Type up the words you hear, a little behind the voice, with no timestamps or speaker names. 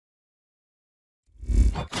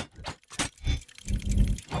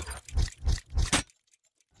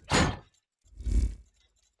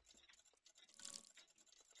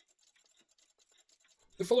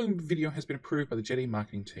The following video has been approved by the Jetty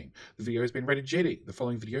marketing team. The video has been rated Jetty. The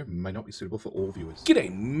following video may not be suitable for all viewers.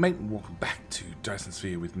 G'day mate, and welcome back to Dyson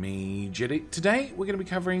Sphere with me, Jetty. Today we're going to be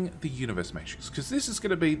covering the universe matrix, because this is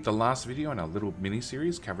going to be the last video in our little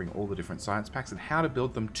mini-series covering all the different science packs and how to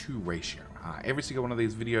build them to ratio. Every single one of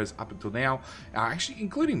these videos up until now, actually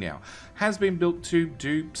including now, has been built to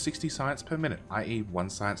do 60 science per minute, i.e. 1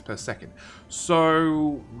 science per second.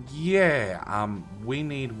 So yeah, we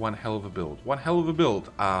need one hell of a build. One hell of a build.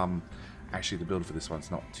 Actually, the build for this one's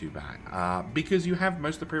not too bad, because you have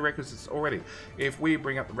most of the prerequisites already. If we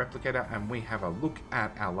bring up the replicator and we have a look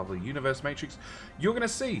at our lovely universe matrix, you're going to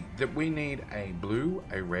see that we need a blue,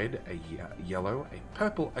 a red, a yellow, a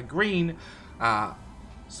purple, a green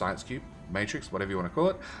science cube, matrix, whatever you want to call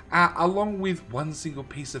it, along with one single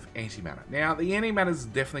piece of antimatter. Now, the antimatter is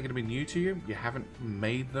definitely going to be new to you. You haven't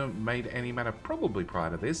made antimatter probably prior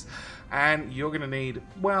to this, and you're going to need,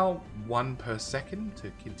 well, 1 per second to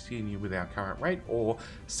continue with our current rate, or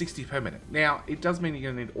 60 per minute. Now, it does mean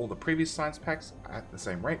you're going to need all the previous science packs at the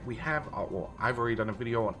same rate. We have, well, I've already done a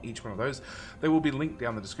video on each one of those. They will be linked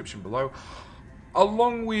down in the description below,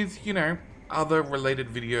 along with, you know, other related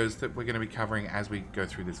videos that we're going to be covering as we go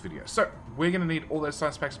through this video. So we're going to need all those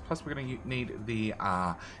science packs, plus we're going to need the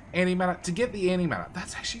antimatter. To get the antimatter,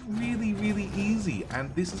 that's actually really easy,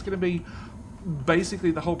 and this is going to be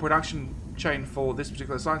basically the whole production chain for this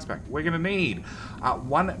particular science pack. We're going to need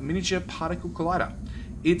one miniature particle collider.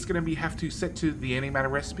 It's going to have to set to the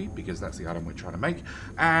antimatter recipe, because that's the item we're trying to make.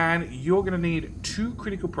 And you're going to need 2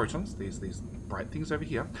 critical protons, these bright things over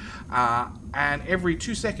here. And every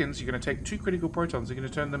 2 seconds, you're going to take 2 critical protons, you're going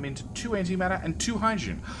to turn them into 2 antimatter and 2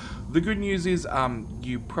 hydrogen. The good news is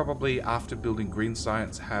you probably, after building green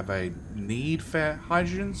science, have a need for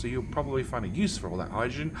hydrogen, so you'll probably find a use for all that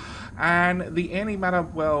hydrogen. And the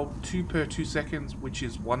antimatter, well, 2 per 2 seconds, which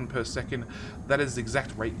is 1 per second. That is the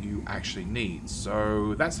exact rate you actually need.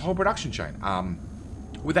 So that's the whole production chain.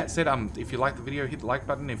 With that said, if you like the video, hit the like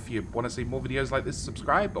button. If you want to see more videos like this,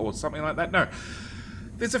 subscribe or something like that. No,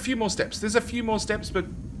 there's a few more steps. But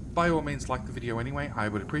by all means, like the video anyway. I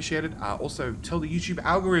would appreciate it. Also, tell the YouTube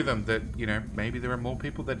algorithm that, you know, maybe there are more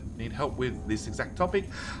people that need help with this exact topic.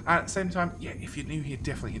 At the same time, yeah, if you're new here,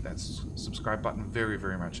 definitely hit that subscribe button. Very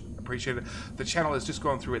much appreciate it. The channel has just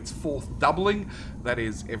gone through its 4th doubling. That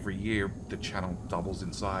is, every year the channel doubles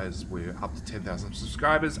in size. We're up to 10,000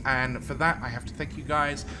 subscribers, and for that I have to thank you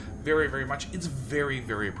guys very much. It's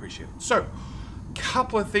very appreciated. So,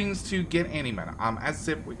 couple of things to get antimatter. As I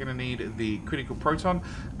said, we're going to need the critical proton,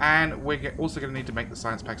 and we're also going to need to make the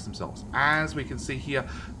science packs themselves. As we can see here,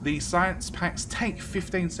 the science packs take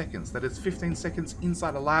 15 seconds. That is 15 seconds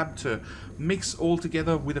inside a lab to mix all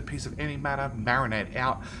together with a piece of antimatter, marinate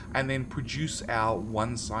out, and then produce our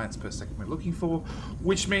 1 science per second we're looking for,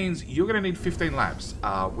 which means you're going to need 15 labs,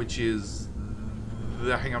 which is,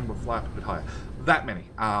 hang on, we'll fly up a bit higher, that many.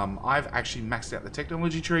 I've actually maxed out the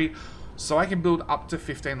technology tree, so I can build up to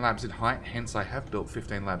 15 labs in height, hence I have built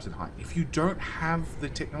 15 labs in height. If you don't have the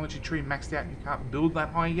technology tree maxed out and you can't build that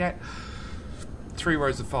high yet, 3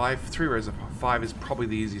 rows of 5. 3 rows of 5 is probably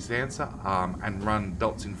the easiest answer, and run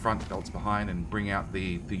belts in front, belts behind, and bring out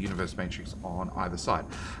the universe matrix on either side.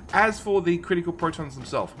 As for the critical protons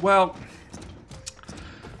themselves, well,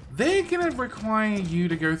 they're going to require you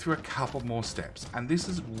to go through a couple more steps, and this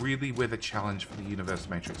is really where the challenge for the universe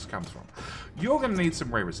matrix comes from. You're going to need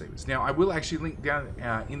some ray receivers. Now, I will actually link down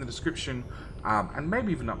in the description, and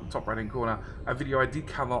maybe even up the top right hand corner, a video I did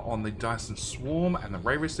cover on the Dyson Swarm and the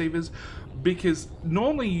ray receivers, because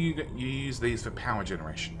normally you use these for power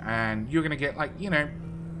generation, and you're going to get, like, you know,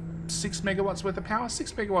 6 megawatts worth of power,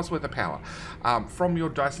 6 megawatts worth of power from your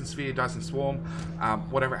Dyson Sphere, Dyson Swarm,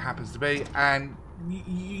 whatever it happens to be, and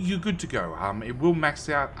you're good to go. It will max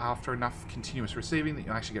out after enough continuous receiving that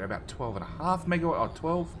you'll actually get about 12.5 megawatts,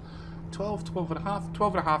 or 12 and a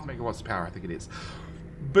half megawatts of power, I think it is.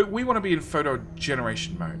 But we want to be in photon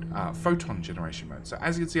generation mode. So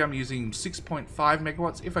as you can see, I'm using 6.5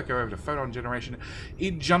 megawatts. If I go over to photon generation,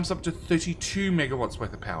 it jumps up to 32 megawatts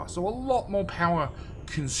worth of power. So a lot more power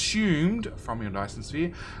consumed from your Dyson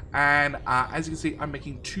Sphere, and as you can see, I'm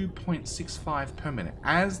making 2.65 per minute.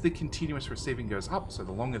 As the continuous receiving goes up, so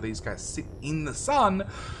the longer these guys sit in the sun,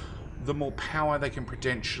 the more power they can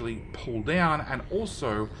potentially pull down, and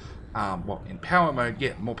also, well, in power mode,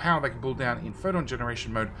 yeah, more power they can pull down in photon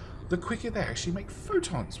generation mode, the quicker they actually make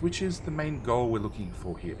photons, which is the main goal we're looking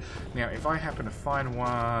for here. Now, if I happen to find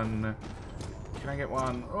one, can I get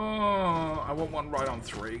one? Oh, I want one right on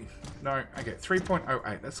 3. No, okay,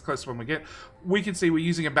 3.08. That's the closest one we get. We can see we're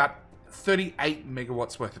using about 38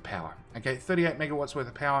 megawatts worth of power. Okay, 38 megawatts worth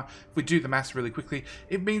of power. If we do the maths really quickly,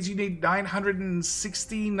 it means you need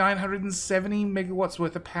 960, 970 megawatts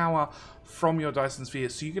worth of power from your Dyson Sphere.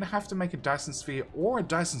 So you're going to have to make a Dyson Sphere or a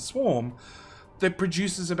Dyson Swarm that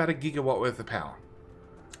produces about a gigawatt worth of power.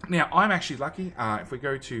 Now, I'm actually lucky. If we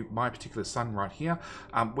go to my particular sun right here,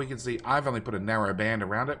 we can see I've only put a narrow band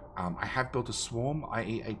around it. I have built a swarm,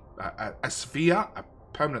 i.e. a sphere, a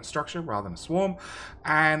permanent structure rather than a swarm.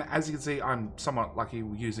 And as you can see, I'm somewhat lucky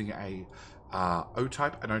using a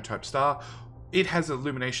O-type, an O-type star. It has an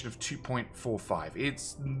illumination of 2.45.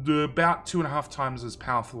 It's about 2.5 times as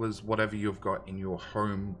powerful as whatever you've got in your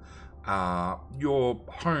home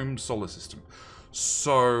solar system.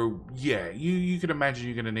 So yeah, you can imagine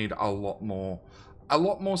you're going to need a lot more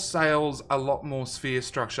sails, a lot more sphere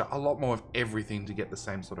structure, a lot more of everything to get the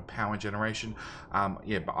same sort of power generation.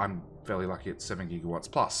 Yeah, but I'm fairly lucky at 7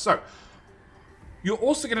 gigawatts plus. So you're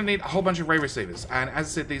also going to need a whole bunch of ray receivers, and as I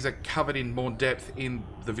said, these are covered in more depth in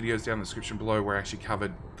the videos down in the description below, where I actually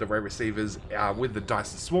covered the ray receivers with the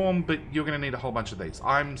Dyson Swarm, but you're going to need a whole bunch of these.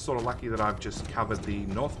 I'm sort of lucky that I've just covered the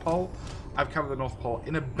North Pole. I've covered the North Pole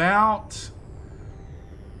in about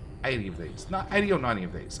 80 of these, 80 or 90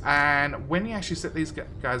 of these. And when you actually set these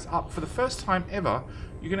guys up, for the first time ever,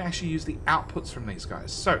 you're going to actually use the outputs from these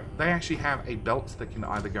guys. So they actually have a belt that can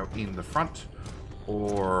either go in the front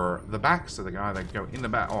or the back. So they can either go in the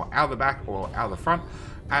back or out of the back or out of the front.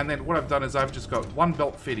 And then what I've done is I've just got one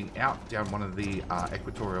belt feeding out down one of the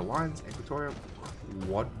quadrangle lines,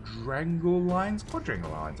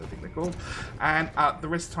 I think they're called. And the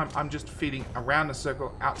rest of the time, I'm just feeding around a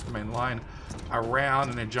circle out to the main line,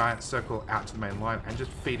 around in a giant circle out to the main line, and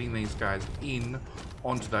just feeding these guys in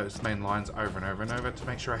onto those main lines over and over and over to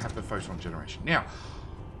make sure I have the photon generation. Now,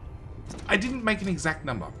 I didn't make an exact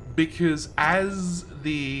number because as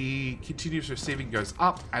the continuous receiving goes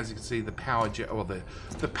up, as you can see, the power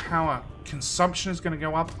the power consumption is going to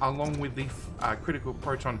go up, along with the critical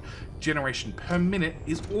proton generation per minute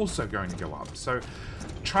is also going to go up. So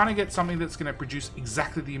trying to get something that's going to produce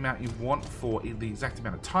exactly the amount you want for the exact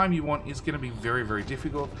amount of time you want is going to be very, very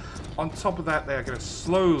difficult. On top of that, they are going to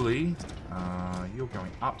slowly, you're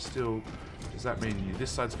going up still. Does that mean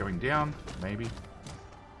this side's going down? Maybe.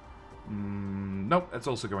 Nope, that's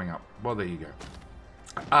also going up. Well, there you go.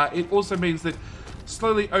 It also means that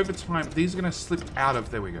slowly over time, these are going to slip out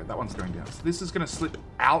of, there we go, that one's going down. So this is going to slip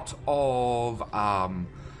out of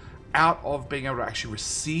being able to actually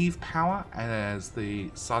receive power as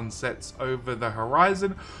the sun sets over the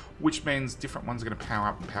horizon, which means different ones are going to power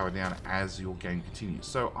up and power down as your game continues.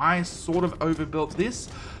 So I sort of overbuilt this,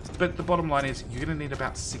 but the bottom line is you're going to need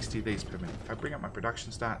about 60 of these per minute. If I bring up my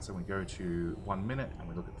production stats and we go to 1 minute and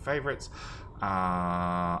we look at the favorites,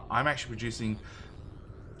 I'm actually producing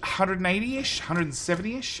 180-ish,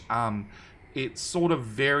 170-ish. It sort of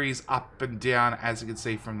varies up and down, as you can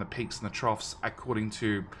see, from the peaks and the troughs, according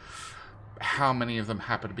to how many of them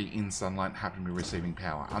happen to be in sunlight and happen to be receiving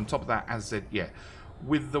power. On top of that, as I said, yeah,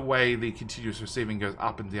 with the way the continuous receiving goes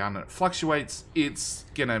up and down and it fluctuates, it's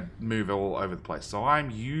gonna move all over the place. So I'm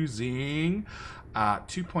using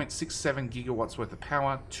 2.67 gigawatts worth of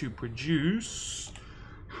power to produce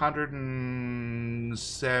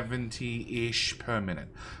 170-ish per minute.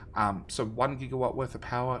 So 1 gigawatt worth of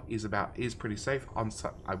power is pretty safe.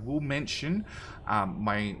 I will mention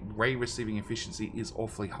my ray receiving efficiency is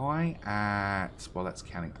awfully high at, well, that's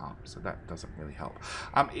counting up, so that doesn't really help.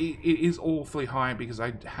 It is awfully high because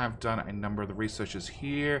I have done a number of the researches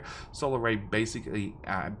here. Solar ray basic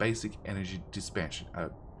energy dissipation.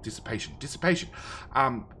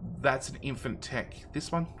 That's an infant tech.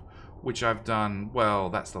 This one, which I've done, well,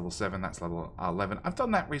 that's level 7, that's level 11. I've done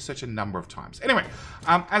that research a number of times. Anyway,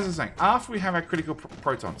 as I was saying, after we have our critical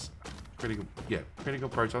protons,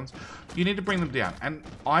 you need to bring them down. And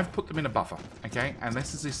I've put them in a buffer, okay? And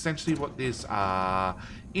this is essentially what this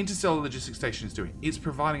interstellar logistics station is doing. It's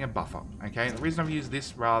providing a buffer, okay? The reason I've used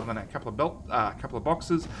this rather than a couple of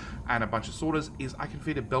boxes and a bunch of sorters is I can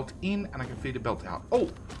feed a belt in and I can feed a belt out.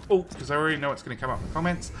 Oh, because I already know it's going to come up in the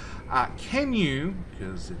comments. Can you,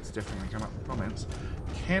 because it's definitely going to come up in the comments,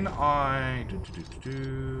 can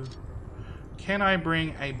I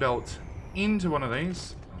bring a belt into one of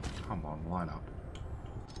these? Come on, line up.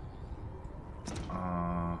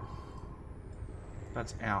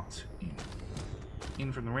 That's out, in.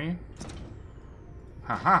 In from the rear.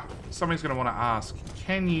 Haha. Somebody's going to want to ask,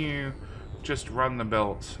 can you just run the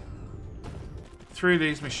belt through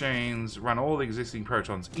these machines, run all the existing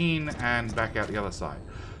protons in and back out the other side?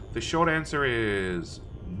 The short answer is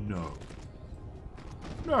no.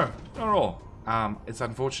 No, not at all. It's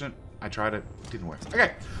unfortunate. I tried it, didn't work.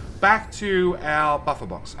 Okay, back to our buffer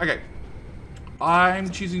box. Okay, I'm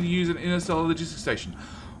choosing to use an interstellar logistics station.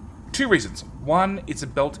 Two reasons. One, it's a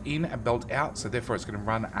belt in, a belt out, so therefore it's going to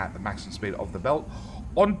run at the maximum speed of the belt.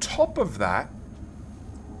 On top of that,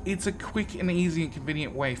 it's a quick and easy and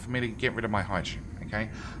convenient way for me to get rid of my hydrogen. Okay,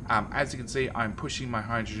 as you can see, I'm pushing my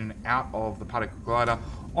hydrogen out of the particle collider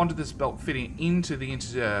onto this belt fitting into the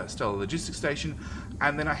interstellar logistics station,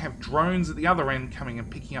 and then I have drones at the other end coming and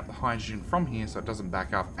picking up the hydrogen from here so it doesn't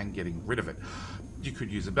back up and getting rid of it. You could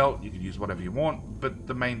use a belt, you could use whatever you want, but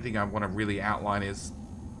the main thing I want to really outline is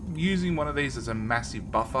using one of these as a massive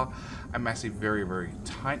buffer, a massive, very, very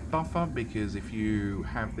tight buffer, because if you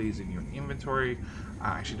have these in your inventory,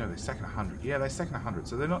 actually no, they stack at 100. Yeah, they stack at 100,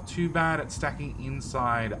 so they're not too bad at stacking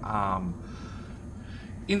inside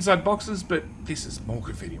inside boxes, but this is more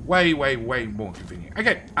convenient. Way, way, way more convenient.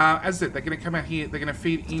 Okay, as I said, they're going to come out here, they're going to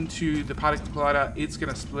feed into the particle collider. It's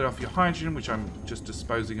going to split off your hydrogen, which I'm just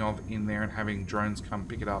disposing of in there and having drones come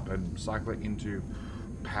pick it up and cycle it into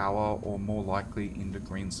power, or more likely into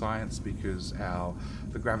green science, because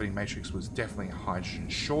the gravity matrix was definitely a hydrogen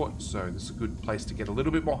short, so this is a good place to get a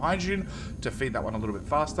little bit more hydrogen to feed that one a little bit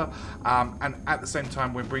faster. And at the same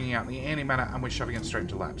time, we're bringing out the antimatter and we're shoving it straight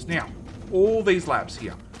into labs. Now, all these labs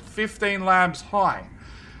here, 15 labs high.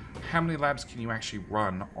 How many labs can you actually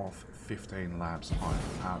run off 15 labs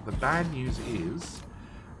high? The bad news is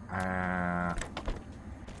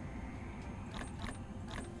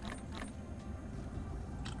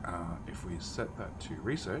if we set that to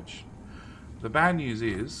research, the bad news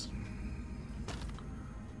is,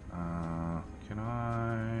 can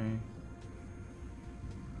I,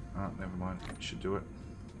 oh, never mind, it should do it.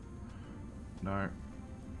 No.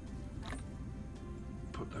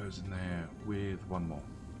 Put those in there with one more.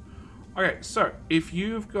 Okay, so if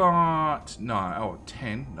you've got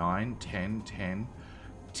 10, 9, 10, 10,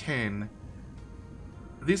 10,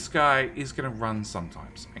 this guy is going to run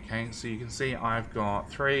sometimes, okay? So you can see I've got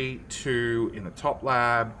 3, 2 in the top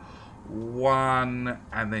lab, 1,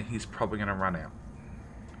 and then he's probably going to run out.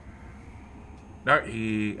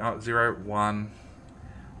 No, 0, 1,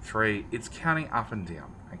 3. It's counting up and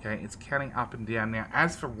down, okay? It's counting up and down. Now,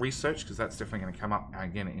 as for research, because that's definitely going to come up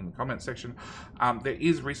again in the comment section, there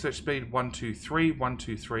is research speed 1, 2, 3. 1,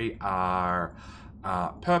 2, 3 are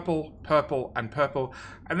purple, purple, and purple.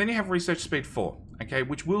 And then you have research speed 4. Okay,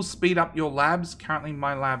 which will speed up your labs. Currently,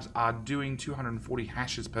 my labs are doing 240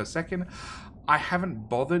 hashes per second. I haven't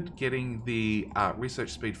bothered getting the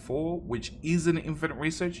research speed 4, which is an infinite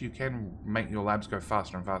research. You can make your labs go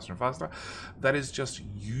faster and faster and faster. That is just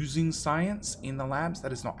using science in the labs.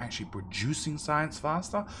 That is not actually producing science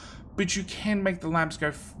faster. But you can make the labs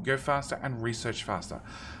go faster and research faster.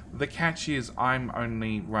 The catch is I'm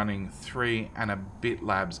only running 3 and a bit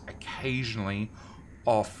labs occasionally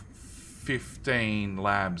off 15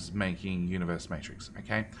 labs making universe matrix,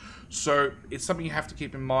 okay? So it's something you have to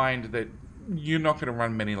keep in mind, that you're not going to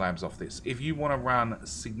run many labs off this. If you want to run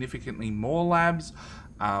significantly more labs,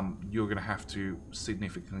 you're going to have to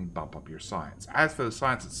significantly bump up your science. As for the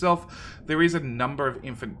science itself, there is a number of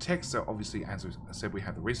infinite techs. So obviously, as I said, we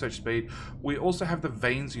have the research speed. We also have the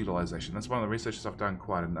veins utilization. That's one of the researches I've done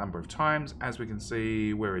quite a number of times. As we can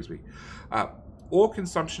see, where is we? Ore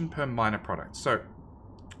consumption per miner product. So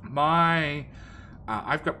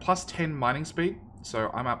I've got plus 10 mining speed, so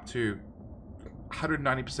I'm up to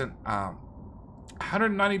 190%.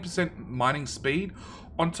 190% mining speed.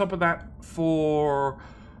 On top of that, for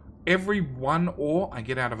every 1 ore I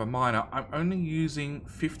get out of a miner, I'm only using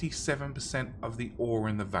 57% of the ore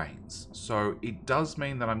in the veins. So it does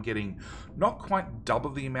mean that I'm getting not quite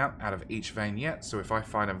double the amount out of each vein yet. So if I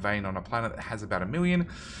find a vein on a planet that has about 1 million,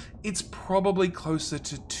 it's probably closer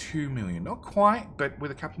to 2 million. Not quite, but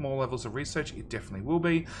with a couple more levels of research, it definitely will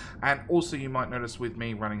be. And also, you might notice with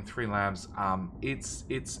me running 3 labs, it's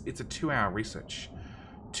a 2-hour research.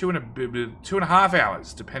 2.5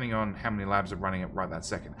 hours, depending on how many labs are running it right that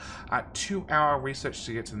second. 2-hour research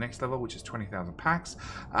to get to the next level, which is 20,000 packs.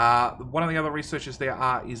 One of the other researches there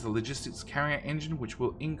is the logistics carrier engine, which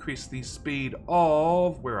will increase the speed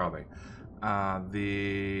of, where are they?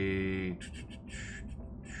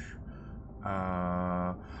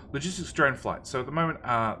 Logistics drone flight. So at the moment,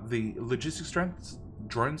 the logistics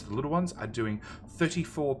drones, the little ones, are doing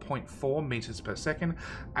 34.4 meters per second,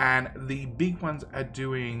 and the big ones are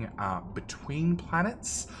doing between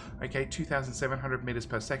planets, okay, 2,700 meters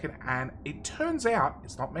per second. And it turns out,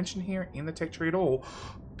 it's not mentioned here in the tech tree at all,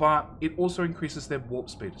 but it also increases their warp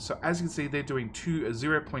speed. So as you can see, they're doing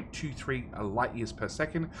 0.23 light years per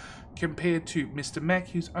second, compared to Mr. Mech,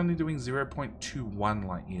 who's only doing 0.21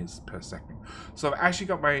 light years per second. So I've actually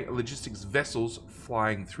got my logistics vessels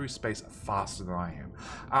flying through space faster than I am.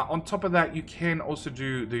 On top of that, you can also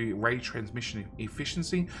do the ray transmission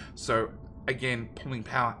efficiency. So again, pulling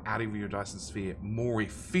power out of your Dyson Sphere more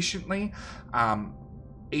efficiently.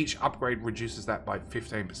 Each upgrade reduces that by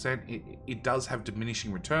 15%. It does have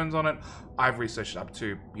diminishing returns on it. I've researched up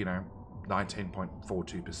to,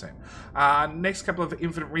 19.42%. Next couple of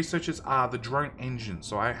infinite researches are the drone engines.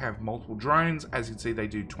 So I have multiple drones. As you can see, they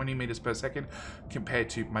do 20 meters per second, compared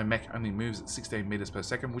to my mech only moves at 16 meters per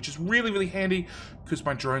second, which is really, really handy because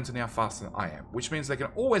my drones are now faster than I am, which means they can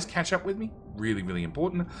always catch up with me. Really, really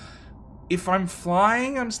important. If I'm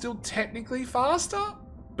flying, I'm still technically faster,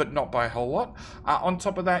 but not by a whole lot. On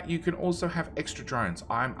top of that, you can also have extra drones.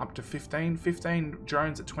 I'm up to 15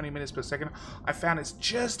 drones at 20 meters per second. I found it's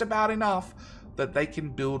just about enough that they can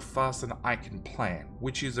build faster than I can plan,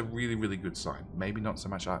 which is a really, really good sign. Maybe not so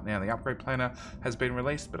much now. The upgrade planner has been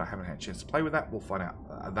released, but I haven't had a chance to play with that. We'll find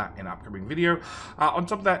out that in an upcoming video. On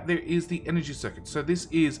top of that, there is the energy circuit. So this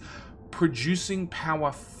is producing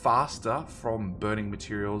power faster from burning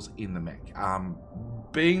materials in the mech.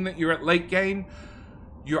 Being that you're at late game,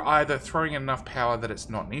 you're either throwing in enough power that it's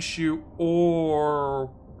not an issue,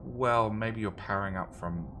 or, well, maybe you're powering up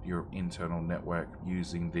from your internal network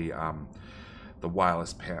using the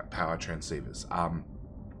wireless power transceivers.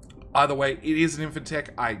 Either way, it is an infotech.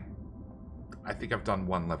 I think I've done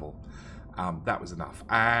one level. That was enough.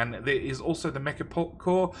 And there is also the mecha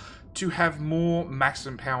core to have more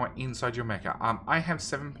maximum power inside your mecha. I have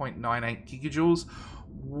 7.98 gigajoules,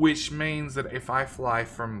 which means that if I fly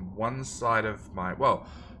from one side of my, well,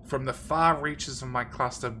 from the far reaches of my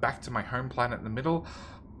cluster back to my home planet in the middle,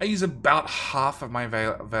 I use about half of my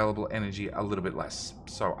available energy, a little bit less.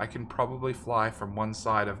 So I can probably fly from one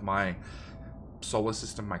side of my solar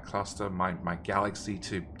system, my cluster, my galaxy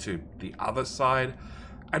to the other side,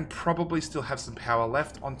 and probably still have some power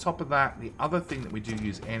left. On top of that, the other thing that we do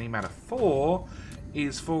use antimatter for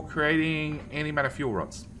is for creating antimatter fuel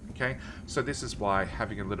rods. Okay, so this is why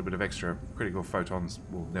having a little bit of extra critical photons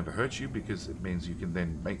will never hurt you, because it means you can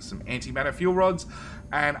then make some antimatter fuel rods.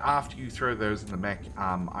 And after you throw those in the mech,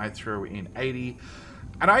 I throw in 80.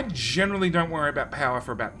 And I generally don't worry about power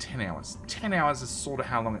for about 10 hours. 10 hours is sort of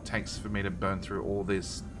how long it takes for me to burn through all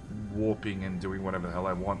this warping and doing whatever the hell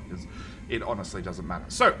I want, because it honestly doesn't matter.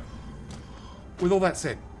 So, with all that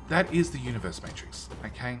said, that is the universe matrix,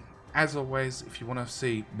 okay? As always, if you want to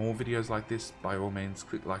see more videos like this, by all means,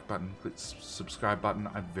 click the like button, click the subscribe button.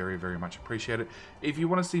 I'd very, very much appreciate it. If you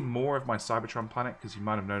want to see more of my Cybertron planet, because you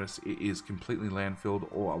might have noticed it is completely landfilled,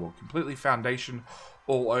 or well, completely foundation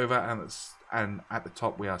all over, and at the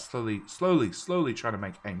top we are slowly trying to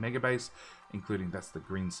make a mega base, including that's the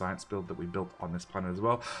green science build that we built on this planet as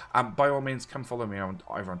well. By all means, come follow me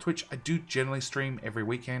over on Twitch. I do generally stream every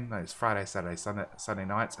weekend. That is Friday, Saturday, Sunday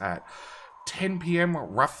nights at 10 p.m.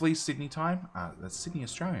 roughly Sydney time. That's Sydney,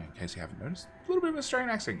 Australia, in case you haven't noticed. A little bit of an Australian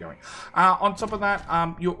accent going. On top of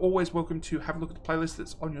that, you're always welcome to have a look at the playlist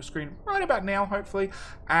that's on your screen right about now, hopefully,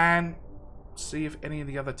 and see if any of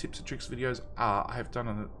the other tips and tricks videos I have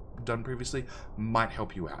done previously might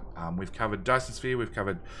help you out. We've covered Dyson Sphere, we've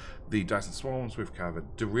covered the Dyson Swarms, we've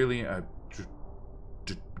covered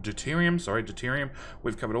deuterium.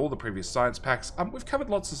 We've covered all the previous science packs. We've covered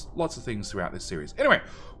lots of things throughout this series. Anyway,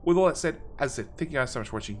 with all that said, as I said, thank you guys so much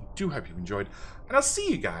for watching. Do hope you've enjoyed, and I'll see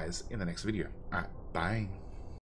you guys in the next video. Alright, bye.